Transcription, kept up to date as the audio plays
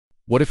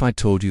What if I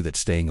told you that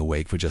staying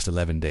awake for just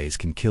 11 days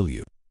can kill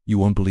you? You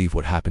won't believe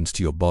what happens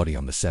to your body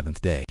on the 7th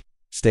day.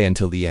 Stay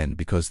until the end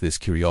because this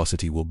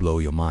curiosity will blow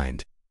your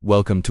mind.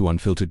 Welcome to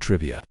Unfiltered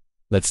Trivia.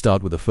 Let's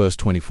start with the first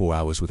 24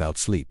 hours without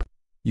sleep.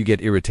 You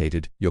get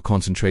irritated, your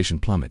concentration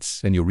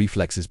plummets, and your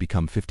reflexes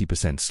become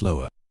 50%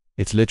 slower.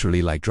 It's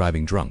literally like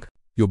driving drunk.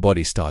 Your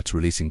body starts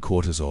releasing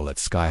cortisol at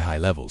sky-high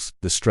levels,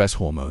 the stress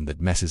hormone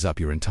that messes up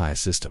your entire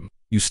system.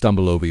 You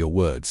stumble over your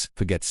words,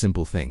 forget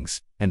simple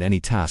things, and any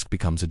task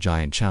becomes a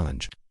giant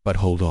challenge. But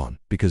hold on,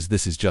 because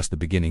this is just the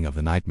beginning of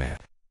the nightmare.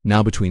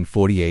 Now between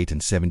 48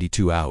 and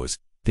 72 hours,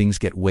 things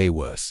get way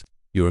worse.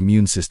 Your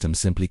immune system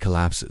simply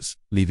collapses,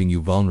 leaving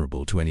you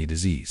vulnerable to any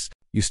disease.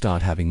 You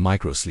start having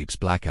microsleeps,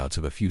 blackouts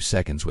of a few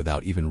seconds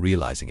without even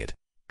realizing it.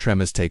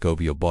 Tremors take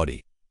over your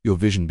body. Your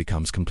vision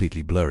becomes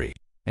completely blurry.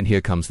 And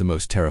here comes the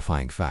most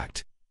terrifying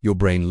fact. Your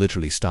brain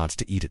literally starts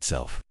to eat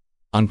itself.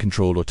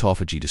 Uncontrolled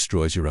autophagy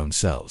destroys your own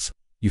cells.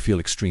 You feel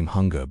extreme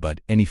hunger,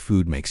 but any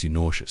food makes you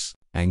nauseous.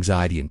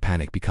 Anxiety and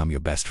panic become your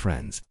best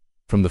friends.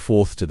 From the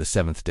 4th to the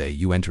 7th day,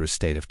 you enter a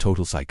state of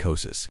total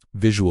psychosis.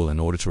 Visual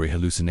and auditory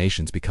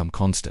hallucinations become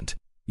constant.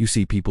 You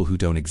see people who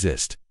don't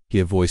exist,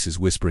 hear voices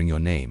whispering your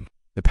name.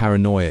 The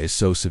paranoia is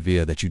so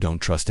severe that you don't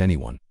trust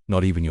anyone,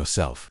 not even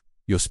yourself.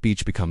 Your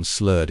speech becomes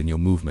slurred and your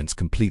movements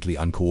completely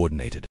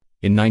uncoordinated.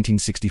 In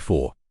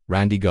 1964,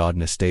 Randy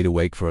Gardner stayed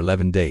awake for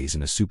 11 days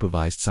in a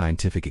supervised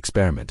scientific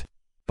experiment.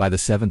 By the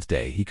 7th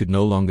day, he could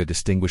no longer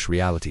distinguish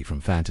reality from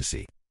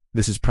fantasy.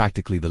 This is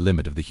practically the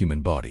limit of the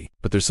human body.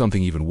 But there's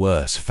something even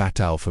worse,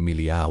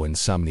 familial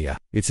insomnia.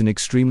 It's an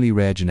extremely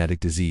rare genetic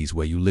disease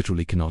where you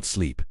literally cannot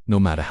sleep, no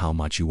matter how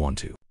much you want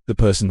to. The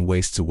person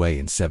wastes away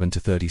in 7 to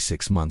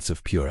 36 months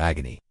of pure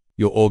agony.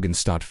 Your organs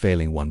start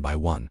failing one by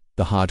one.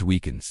 The heart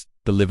weakens.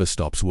 The liver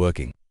stops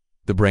working.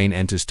 The brain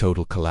enters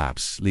total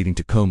collapse, leading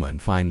to coma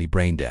and finally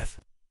brain death.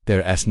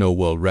 There's no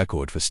world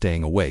record for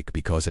staying awake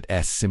because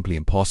it's simply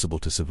impossible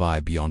to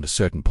survive beyond a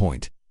certain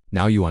point.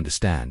 Now you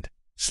understand.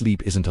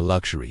 Sleep isn't a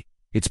luxury,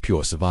 it's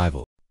pure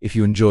survival. If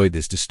you enjoyed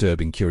this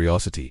disturbing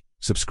curiosity,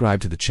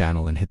 subscribe to the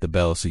channel and hit the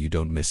bell so you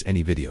don't miss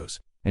any videos.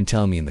 And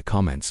tell me in the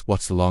comments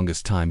what's the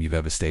longest time you've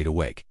ever stayed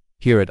awake.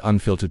 Here at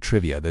Unfiltered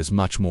Trivia, there's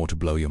much more to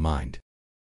blow your mind.